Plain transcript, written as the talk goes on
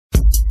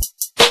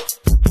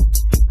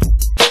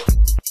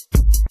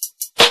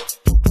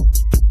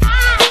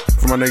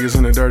my niggas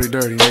in the dirty,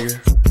 nigga.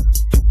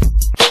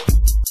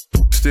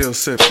 Still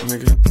sippin',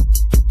 nigga.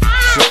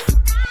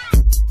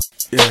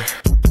 Yeah.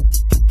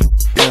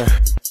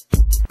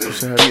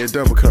 Should have me a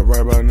double cup right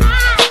about now.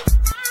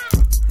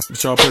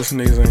 But y'all pussy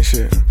niggas ain't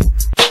shit.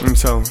 Let me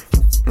tell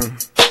 'em.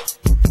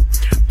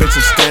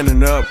 Bitches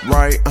standing up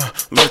right,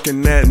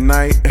 looking at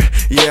night.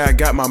 Yeah, I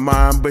got my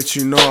mind, but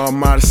you know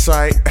I'm out of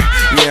sight.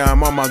 Yeah,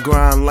 I'm on my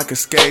grind like a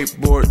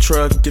skateboard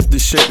truck. If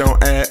this shit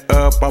don't add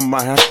up, I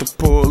might have to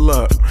pull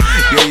up.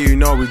 Yeah, you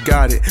know we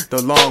got it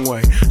the long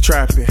way.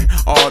 Trapping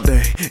all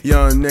day,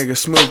 young nigga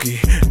Smokey.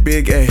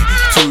 Big A,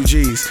 2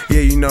 G's.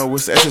 Yeah, you know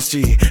it's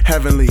SSG.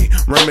 Heavenly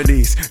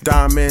remedies,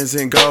 diamonds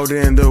and gold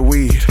in the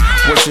weed.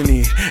 What you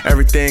need?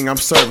 Everything I'm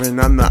serving.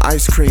 I'm the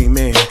ice cream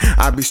man.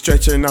 I be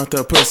stretching out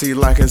the pussy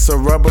like it's a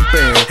rubber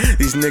band.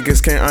 These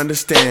niggas can't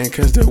understand,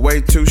 cause they're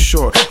way too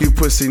short. You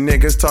pussy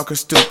niggas talking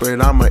stupid,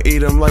 I'ma eat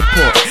them like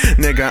pork.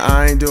 Nigga,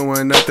 I ain't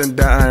doing nothing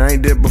that I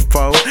ain't did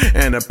before.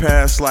 In a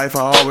past life,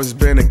 I always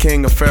been a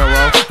king of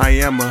Pharaoh. I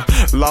am a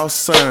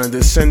lost son,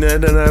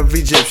 descendant of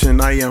Egyptian.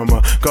 I am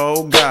a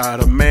gold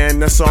god, a man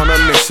that's on a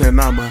mission.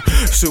 I'm a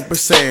super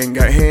saiyan,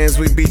 got hands,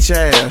 we beat your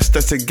ass.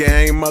 That's a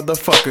gang,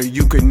 motherfucker,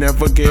 you could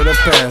never get a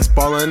pass.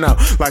 Ballin' out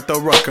like the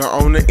rucker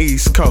on the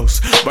east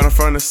coast, but I'm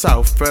from the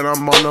south and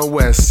I'm on the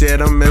west. Yeah,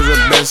 them is the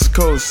best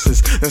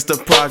coasts, that's the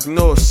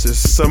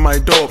prognosis of my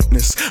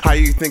dopeness. How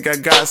you think I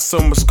got so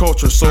much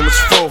culture, so much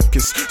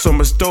focus, so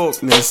much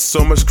dopeness,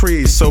 so much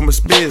creed, so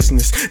much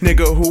business?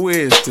 Nigga, who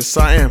is this?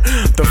 I am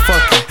the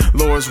fucking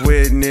Lord's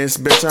witness,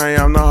 bitch, I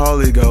am the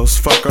Holy Ghost.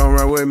 Fuck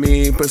around with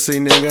me, pussy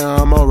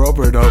nigga, I'm a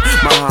roper though.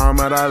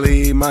 Muhammad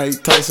Ali,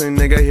 Mike Tyson,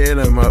 nigga, hit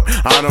him up.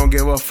 I don't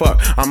give a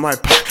fuck, I'm like,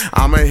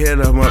 I'ma hit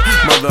him up.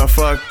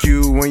 Motherfuck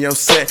you when you're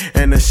set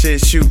and the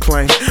shit you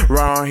claim.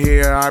 Round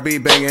here, I be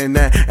banging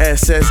that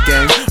SS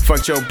gang.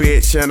 Fuck your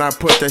bitch and I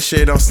put that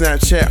shit on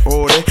Snapchat,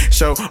 order.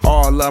 Show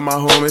all of my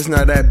homies,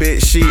 now that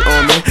bitch she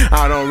on me.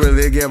 I don't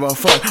really give a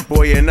fuck,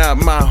 boy, you're not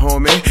my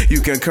homie.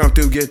 You can come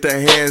through, get the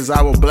hands,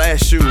 I will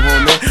blast you,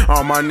 homie.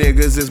 All my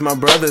niggas is my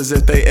brothers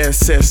if they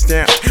SS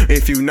stamped.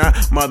 If you not,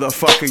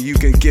 motherfucker, you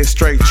can get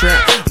straight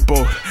trapped.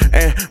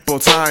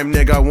 Both time,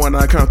 nigga, when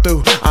I come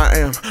through, I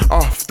am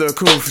off the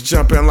coof,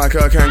 jumping like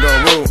a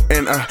kangaroo.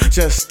 And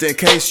just in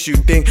case you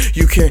think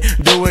you can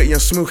do it, your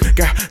smook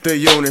got the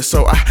unit,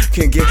 so I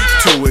can get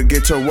to it,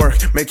 get to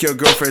work, make your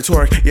girlfriend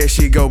twerk. Yeah,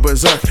 she go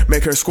berserk,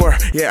 make her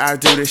squirt. Yeah, I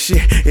do this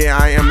shit, yeah,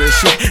 I am this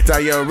shit.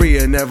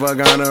 Diarrhea, never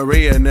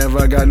gonorrhea,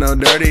 never got no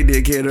dirty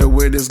dick. Hit her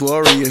with this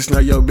glorious, now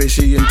yo bitch,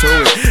 she into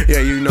it. Yeah,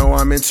 you know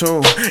I'm in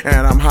tune,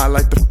 and I'm hot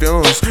like the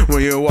fumes.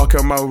 When you walk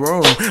in my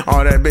room,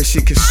 all that bitch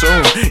she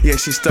consume. Yeah,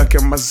 she stuck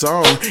in my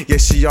zone, yeah,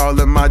 she all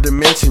in my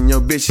dimension.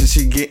 Yo bitches,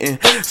 she getting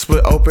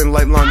split open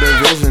like long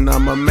division.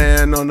 I'm a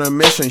man on a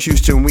mission,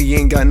 Houston, we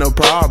ain't got no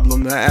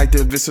problem. The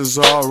activist is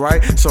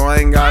alright, so I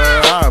ain't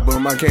gotta rob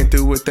them. I came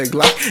through with that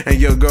Glock, and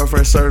your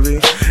girlfriend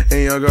serving,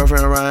 and your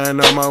girlfriend riding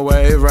on my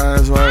wave,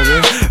 riding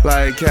swerving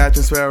like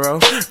Captain Sparrow.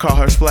 Call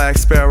her Splack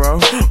Sparrow.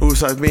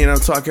 Oops, I mean I'm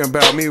talking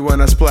about me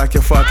when I splack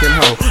your fucking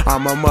hoe.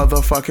 I'm a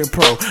motherfucking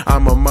pro,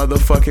 I'm a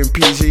motherfucking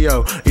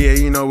PGO. Yeah,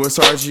 you know it's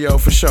RGO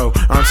for sure.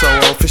 I'm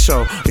so old for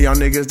sure, y'all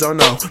niggas don't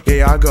know.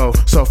 Yeah, I go,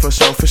 so for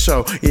sure.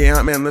 Yeah,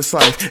 I'm endless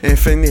life,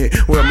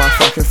 infinite with my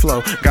fucking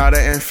flow. Got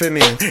an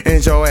infinite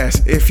in your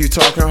ass if you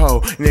talking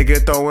hoe.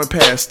 Nigga throwing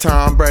past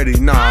Tom Brady,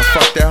 nah,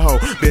 fuck that hoe.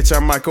 Bitch,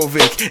 I'm Michael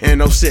Vick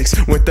in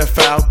 06 with the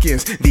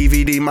Falcons.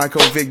 DVD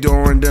Michael Vick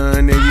doing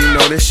done, and you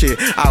know this shit.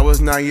 I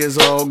was 9 years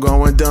old,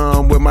 going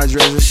dumb with my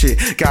dress and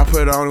shit. Got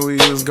put on, we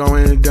was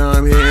going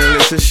dumb, hitting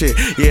lists and shit.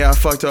 Yeah, I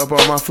fucked up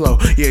on my flow.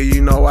 Yeah,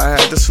 you know I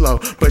had to slow,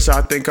 but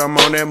y'all think I'm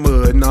on that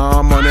mud. Nah,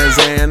 I'm on that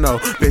Xano.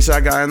 Bitch, I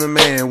got the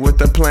man with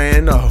the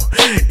plan, no.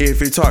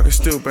 If you talking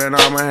stupid,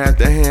 I'ma have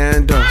to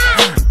handle.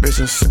 Bitch,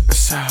 I'm sitting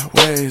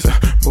sideways,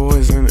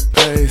 boys in the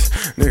days.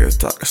 Niggas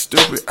talking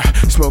stupid,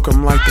 smoke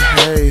 'em like the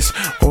haze.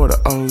 Or the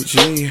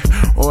OG,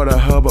 or the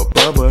Hubba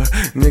Bubba.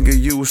 Nigga,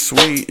 you was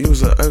sweet, you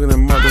was an ugly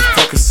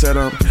motherfucker. Said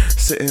I'm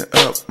sitting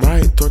up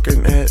right,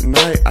 twerking at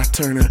night. I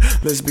turn a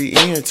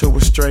lesbian to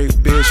a straight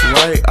bitch,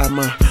 right? I'm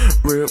a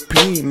real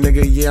P,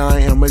 nigga, yeah, I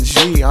am a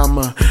G. I'm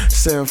a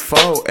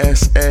 7-4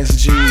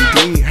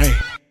 SSGD, hey.